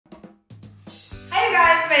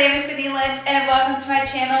name is Lint, and welcome to my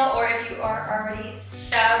channel, or if you are already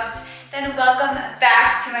subbed, then welcome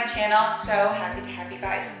back to my channel. So happy to have you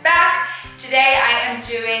guys back. Today I am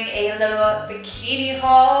doing a little bikini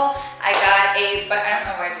haul. I don't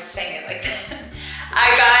know why I just sang it like that.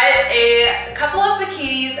 I got a couple of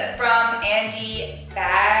bikinis from Andi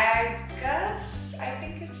Bagus, I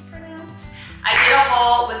think it's pronounced. I did a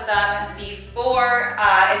haul with them before.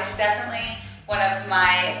 It's definitely one of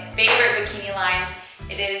my favorite bikini lines.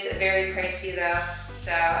 It is very pricey though,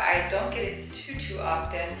 so I don't get it too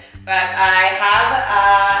often. But I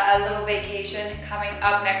have a little vacation coming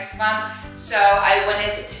up next month, so I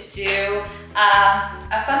wanted to do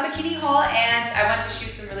a fun bikini haul, and I want to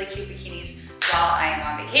shoot some really cute bikinis while I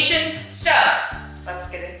am on vacation. So let's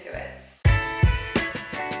get into it.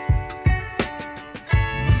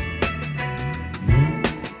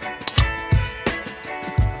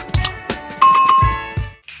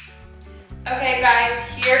 Okay guys,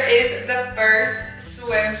 here is the first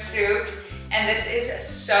swimsuit, and this is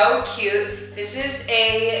so cute. This is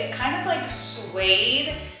a kind of like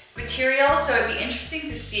suede material, so it'd be interesting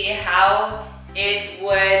to see how it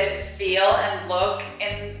would feel and look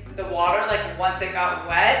in the water, like once it got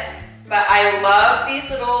wet. But I love these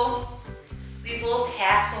little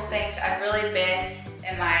tassel things. I've really been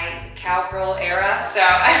in my cowgirl era, so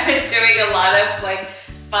I've been doing a lot of like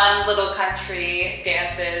fun little country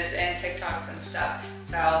dances and TikToks and stuff.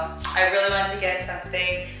 So I really wanted to get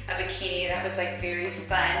something, a bikini that was like very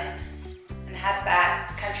fun and had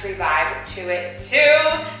that country vibe to it too.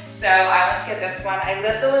 So I want to get this one. I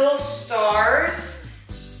love the little stars.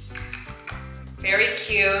 Very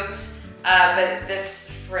cute. But this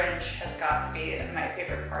fringe has got to be my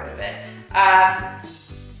favorite part of it.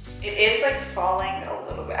 It is like falling a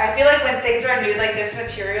little bit. I feel like when things are new like this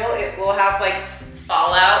material, it will have like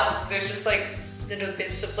fallout. There's just like little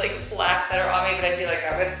bits of like black that are on me, but I feel like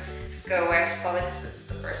that would go away. It's probably because it's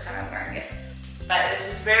the first time I'm wearing it. But this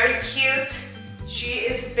is very cute. She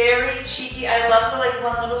is very cheeky. I love the like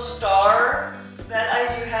one little star that I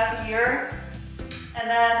do have here. And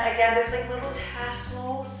then again, there's like little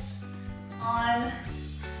tassels on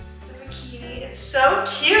the bikini. It's so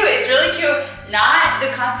cute. It's really cute. Not the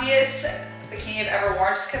comfiest bikini I've ever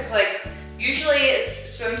worn, just because like usually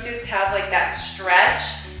swimsuits have like that stretch,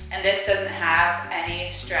 and this doesn't have any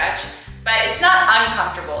stretch, but it's not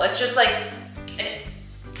uncomfortable. It's just like,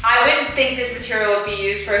 I wouldn't think this material would be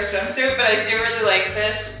used for a swimsuit, but I do really like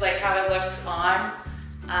this, like how it looks on.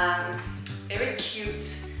 Very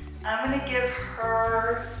cute. I'm gonna give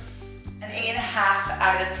her an 8.5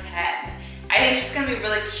 out of 10. I think she's gonna be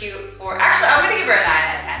really cute for, actually I'm gonna give her a 9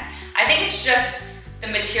 out of 10. I think it's just the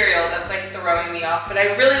material that's like throwing me off, but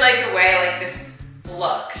I really like the way like this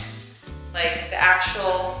looks. Like the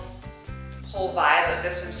actual whole vibe of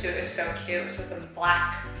this swimsuit is so cute. So the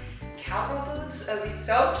black cowgirl boots, that'll be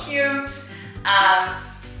so cute.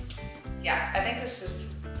 Yeah, I think this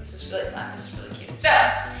is really fun. This is really cute. So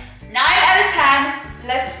 9 out of 10.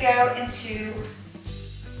 Let's go into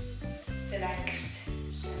the next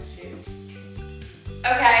swimsuit.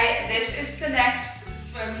 Okay, this is the next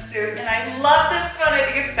swimsuit, and I love this one. I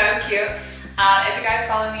think it's so cute. If you guys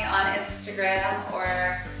follow me on Instagram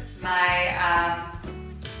or my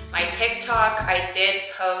TikTok, I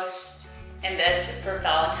did post in this for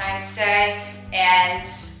Valentine's Day, and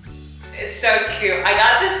it's so cute. I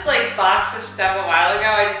got this like box of stuff a while ago.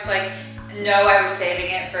 I just like know I was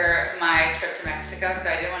saving it for my trip to Mexico, so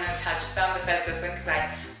I didn't want to touch them besides this one because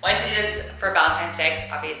I wanted to do this for Valentine's Day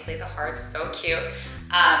because obviously the heart's so cute.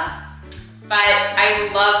 But I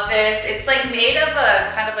love this. It's like made of a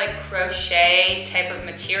kind of like crochet type of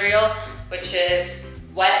material, which is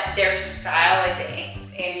what their style, like the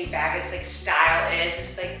Andi Bagus like style is.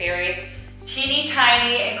 It's like very teeny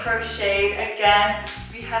tiny and crocheted. Again,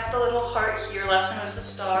 we have the little heart here. Last time it was the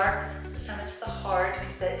star. This time it's the heart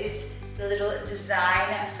because that is the little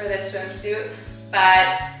design for this swimsuit.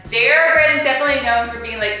 But their brand is definitely known for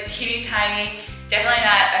being like teeny tiny. Definitely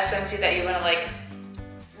not a swimsuit that you want to like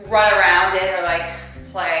run around in or like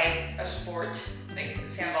play a sport like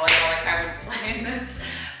sand volleyball. Like I would play in this,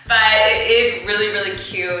 but it is really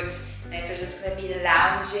cute. And if you're just gonna be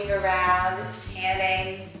lounging around,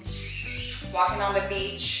 tanning, walking on the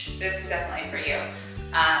beach, this is definitely for you.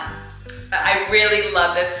 But I really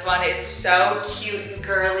love this one. It's so cute and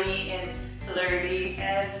girly and flirty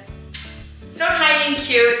and so tiny and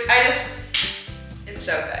cute. It's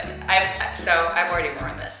so good. I've already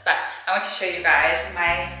worn this, but I want to show you guys.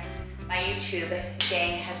 My YouTube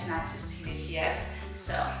gang has not seen it yet.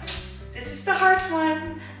 So this is the heart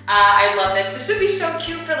one. I love this. This would be so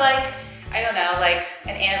cute for like, I don't know, like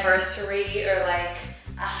an anniversary or like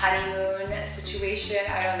a honeymoon situation.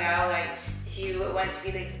 I don't know, like if you want to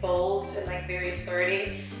be like bold and like very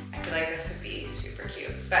flirty, I feel like this would be super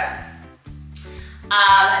cute. But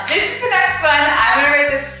this is the next one. I'm gonna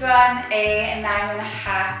rate this one a 9.5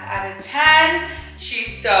 out of 10.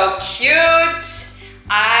 She's so cute.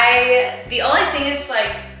 The only thing is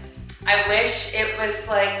like, I wish it was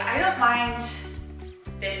like, I don't mind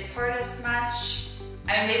this part as much.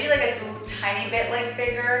 I mean, maybe like a tiny bit like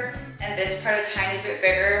bigger and this part a tiny bit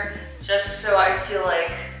bigger, just so I feel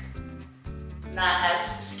like not as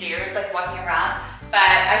scared like walking around. But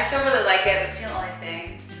I still really like it. That's the only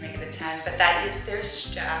thing to make it a 10, but that is their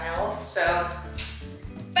style. So,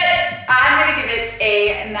 but I'm gonna give it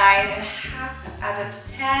a 9.5 out of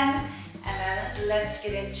 10. And then let's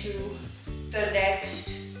get into the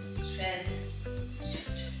next swimsuit.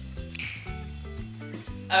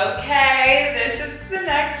 Okay, this is the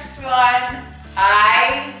next one.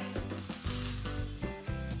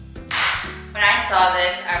 When I saw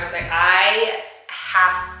this, I was like, I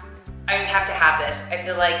just have to have this. I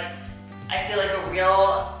feel like a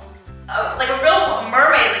real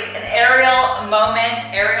mermaid, like an Ariel moment.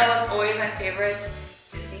 Ariel was always my favorite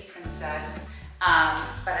Disney princess.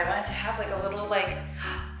 But I wanted to have like a little like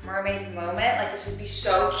mermaid moment. Like this would be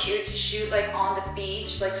so cute to shoot like on the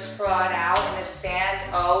beach, like sprawled out in the sand.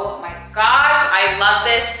 Oh my gosh, I love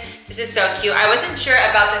this. This is so cute. I wasn't sure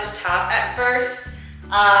about this top at first,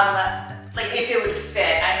 like if it would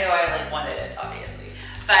fit. I knew I like wanted it, obviously,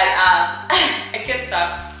 but I couldn't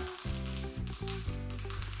stop.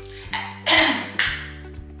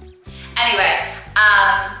 Anyway,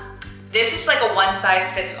 this is like a one size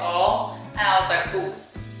fits all. And I was like, ooh,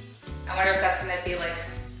 I wonder if that's gonna be like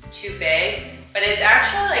too big, but it's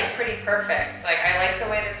actually like pretty perfect. Like I like the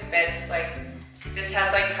way this fits. Like this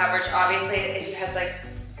has like coverage. Obviously, if you had like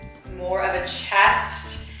more of a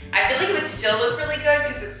chest, I feel like it would still look really good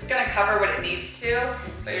because it's gonna cover what it needs to,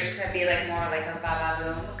 but you're just gonna be like more like a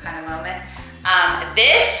ba-ba-boom kind of moment.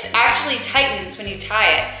 This actually tightens when you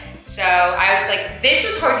tie it. So I was like, this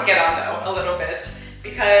was hard to get on though, a little bit,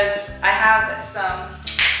 because I have some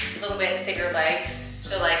little bit thicker legs.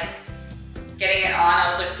 So like getting it on, I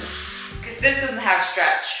was like, because this doesn't have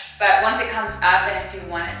stretch, but once it comes up and if you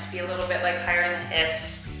want it to be a little bit like higher in the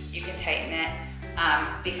hips, you can tighten it.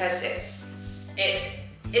 Because if it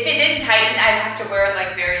didn't tighten, I'd have to wear it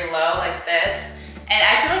like very low like this. And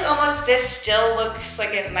I feel like almost this still looks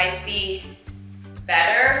like it might be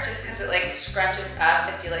better just because it like scrunches up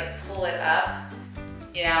if you like pull it up,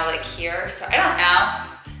 you know, like here. So I don't know.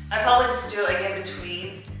 I probably just do it like in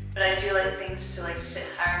between, but I do like things to like sit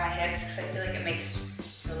higher on my hips because I feel like it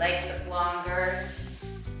makes the legs look longer,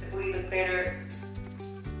 the booty look bigger,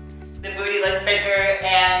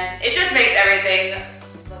 and it just makes everything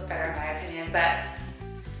look better in my opinion. But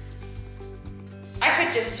I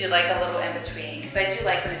could just do like a little in between because I do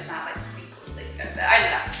like when it's not like completely good. I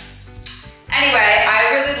don't know. Anyway,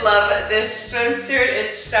 I really love this swimsuit.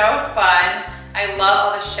 It's so fun. I love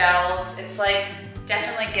all the shells. It's like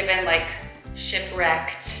definitely given like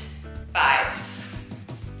shipwrecked vibes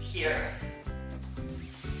here.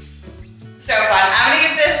 So fun. I'm gonna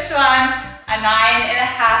give this one a 9.5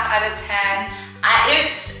 out of 10.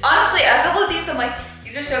 It's honestly, a couple of these I'm like,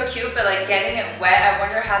 these are so cute, but like getting it wet, I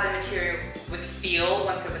wonder how the material would feel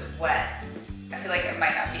once it was wet. I feel like it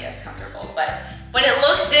might not be as comfortable, but when it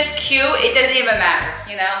looks this cute, it doesn't even matter,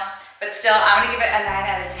 you know? But still, I'm gonna give it a 9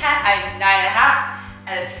 out of 10, 9.5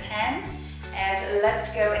 out of 10. And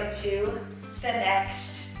let's go into the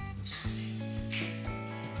next swimsuit.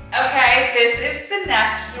 Okay, this is the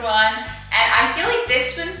next one. And I feel like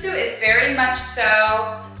this swimsuit is very much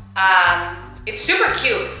so, it's super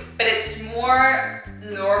cute, but it's more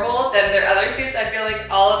normal than their other suits. I feel like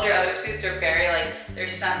all of their other suits are very like,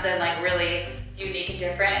 there's something like really unique and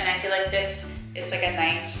different. And I feel like this is like a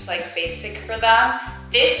nice like basic for them.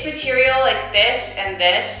 This material, like this and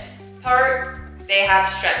this part, they have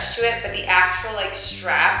stretch to it, but the actual like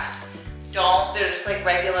straps don't. They're just like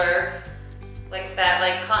regular, like that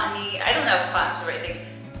like cottony, I don't know if cotton's the right thing,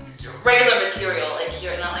 regular material like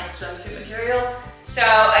here, not like swimsuit material. So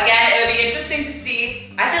again, it would be interesting to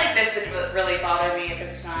see. I feel like this would really bother me if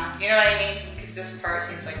it's not, you know what I mean? Because this part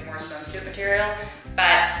seems like more swimsuit material.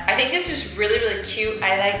 But I think this is really, really cute.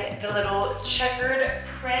 I like the little checkered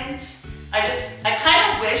print. I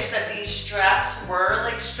kind of wish that these straps were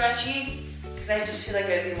like stretchy because I just feel like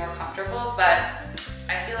it would be more comfortable. But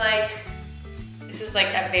I feel like this is like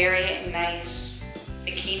a very nice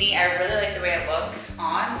bikini. I really like the way it looks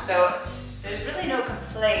on. So there's really no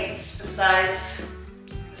complaints besides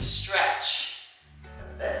the stretch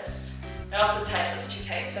of this. And also the tight is too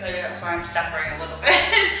tight, so maybe that's why I'm suffering a little bit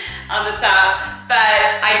on the top.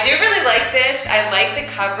 But I do really like this. I like the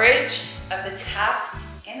coverage of the top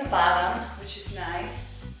and the bottom, which is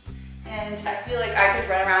nice. And I feel like I could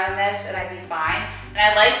run around in this and I'd be fine. And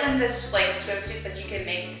I like when this like swimsuits that you can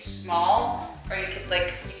make small, or you could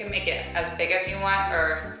like, you can make it as big as you want,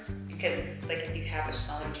 or you could, like if you have a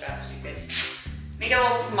smaller chest, you could make it a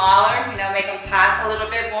little smaller, you know, make them pack a little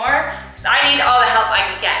bit more. Because I need all the help I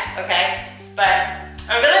can get, okay? But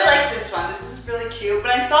I really like this one. This is really cute.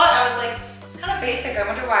 When I saw it, I was like, it's kind of basic. I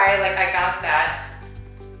wonder why I got that,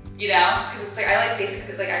 you know? Because it's like, I like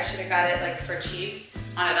basically, like I should have got it like for cheap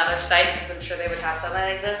on another site, because I'm sure they would have something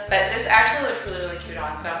like this. But this actually looks really, really cute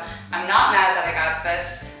on, so I'm not mad that I got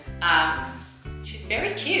this. She's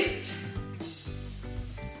very cute.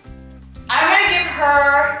 I'm gonna give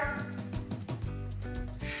her,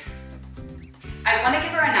 I want to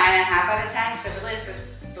give her a 9.5 out of 10 because I really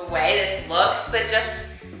like the way this looks, but just,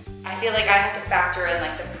 I feel like I have to factor in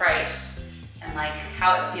like the price and like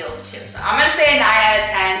how it feels too. So I'm gonna say a 9 out of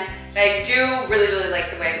 10, but I do really, really like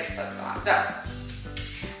the way this looks on. So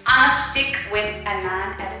I'm gonna stick with a 9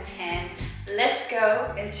 out of 10. Let's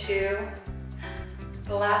go into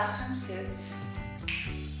the last swimsuit.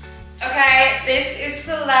 Okay, this is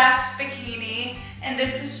the last bikini, and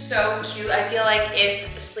this is so cute. I feel like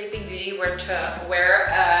if Sleeping Beauty were to wear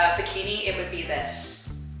a bikini, it would be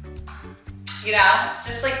this. You know,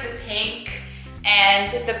 just like the pink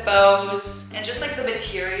and the bows and just like the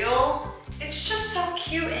material. It's just so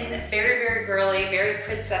cute and very, very girly, very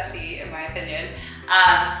princessy in my opinion.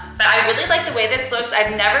 But I really like the way this looks.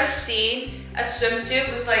 I've never seen a swimsuit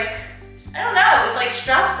with like, I don't know, with like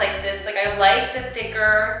straps like this. Like I like the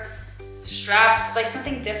thicker straps. It's like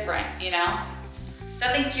something different, you know?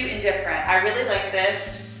 Something cute and different. I really like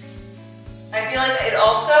this. I feel like it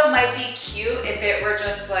also might be cute if it were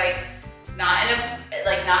just like not in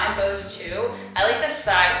bows too. I like the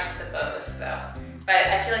sides with the bows though. But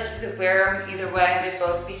I feel like you could wear them either way and they'd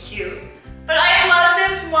both be cute. But I love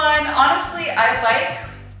this one. Honestly, I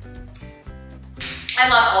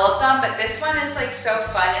love all of them, but this one is like so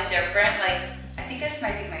fun and different. Like, I think this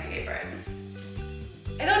might be my favorite.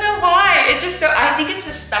 I don't know why. It's just so, I think it's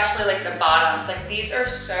especially like the bottoms. Like these are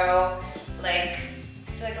so like,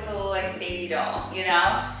 I feel like a little like baby doll, you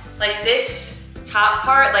know? Like this top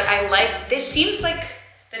part, like I like, this seems like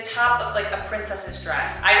the top of like a princess's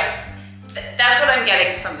dress. That's what I'm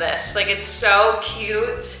getting from this. Like it's so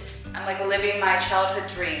cute. I'm like living my childhood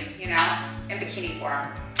dream, you know, in bikini form.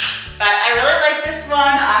 But I really like this one.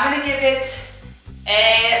 I'm gonna give it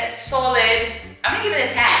a solid, I'm gonna give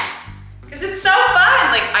it a 10. Because it's so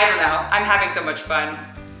fun. Like, I don't know, I'm having so much fun.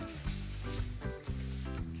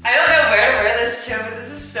 I don't know where to wear this to, but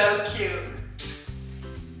this is so cute.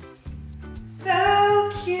 So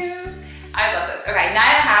cute. I love this. Okay, 9.5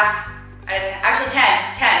 out of 10, actually 10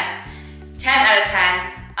 out of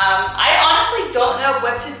 10. I honestly don't know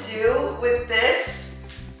what to do with this.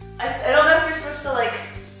 I don't know if you're supposed to like,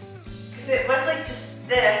 because it was like just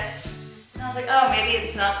this. And I was like, oh, maybe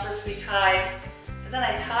it's not supposed to be tied. But then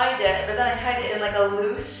I tied it in like a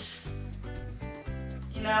loose,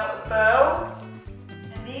 you know, bow.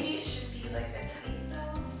 And maybe it should be like a tight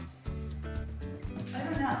bow. I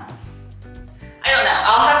don't know.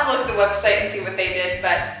 I'll have to look at the website and see what they did,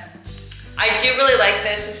 but I do really like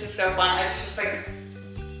this. This is so fun. It's just like,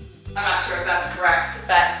 I'm not sure if that's correct,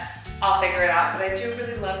 but I'll figure it out. But I do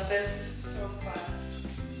really love this. This is so fun.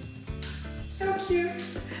 So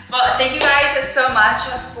cute. Well, thank you guys so much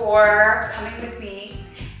for coming with me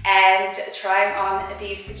and trying on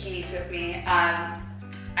these bikinis with me.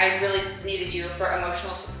 I really needed you for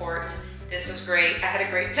emotional support. This was great. I had a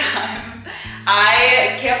great time.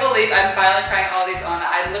 I can't believe I'm finally trying all these on.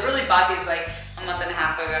 I literally bought these like a month and a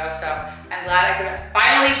half ago, so I'm glad I could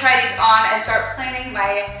finally try these on and start planning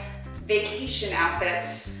my vacation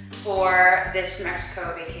outfits for this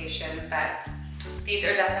Mexico vacation. But these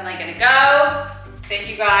are definitely gonna go. Thank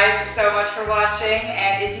you guys so much for watching,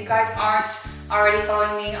 and if you guys aren't already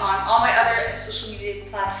following me on all my other social media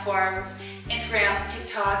platforms, Instagram,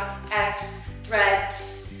 TikTok, X,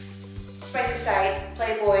 Threads, Spicy Site,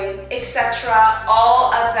 Playboy, etc.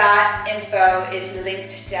 All of that info is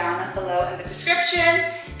linked down below in the description.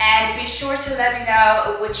 And be sure to let me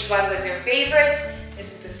know which one was your favorite.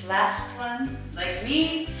 Is it this last one, like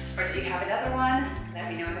me, or do you have another one? Let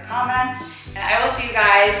me know in the comments. And I will see you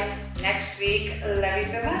guys next week. Love you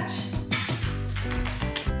so much.